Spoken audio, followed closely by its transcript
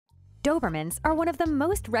Dobermans are one of the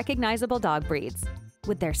most recognizable dog breeds.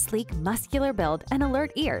 With their sleek, muscular build and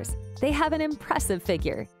alert ears, they have an impressive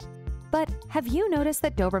figure. But have you noticed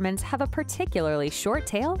that Dobermans have a particularly short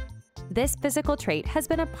tail? This physical trait has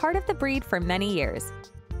been a part of the breed for many years.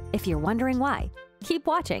 If you're wondering why, keep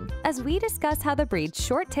watching as we discuss how the breed's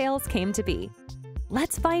short tails came to be.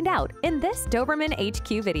 Let's find out in this Doberman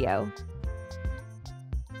HQ video.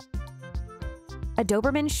 A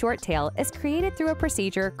Doberman short tail is created through a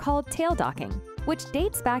procedure called tail docking, which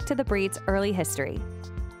dates back to the breed's early history.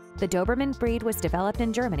 The Doberman breed was developed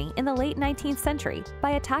in Germany in the late 19th century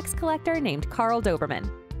by a tax collector named Karl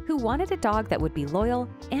Doberman, who wanted a dog that would be loyal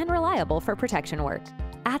and reliable for protection work.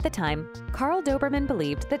 At the time, Karl Doberman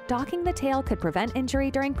believed that docking the tail could prevent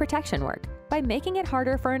injury during protection work by making it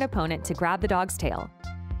harder for an opponent to grab the dog's tail.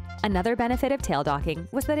 Another benefit of tail docking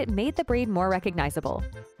was that it made the breed more recognizable.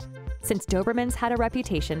 Since Dobermans had a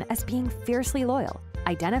reputation as being fiercely loyal,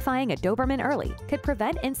 identifying a Doberman early could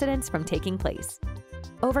prevent incidents from taking place.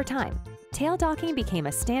 Over time, tail docking became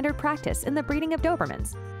a standard practice in the breeding of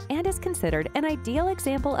Dobermans and is considered an ideal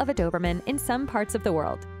example of a Doberman in some parts of the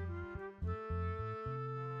world.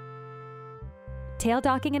 Tail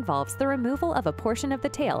docking involves the removal of a portion of the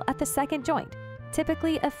tail at the second joint,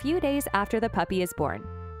 typically a few days after the puppy is born.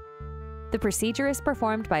 The procedure is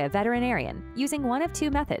performed by a veterinarian using one of two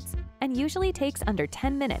methods and usually takes under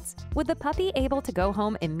 10 minutes, with the puppy able to go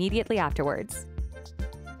home immediately afterwards.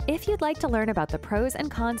 If you'd like to learn about the pros and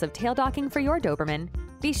cons of tail docking for your Doberman,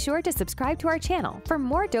 be sure to subscribe to our channel for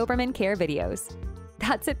more Doberman care videos.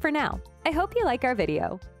 That's it for now. I hope you like our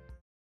video.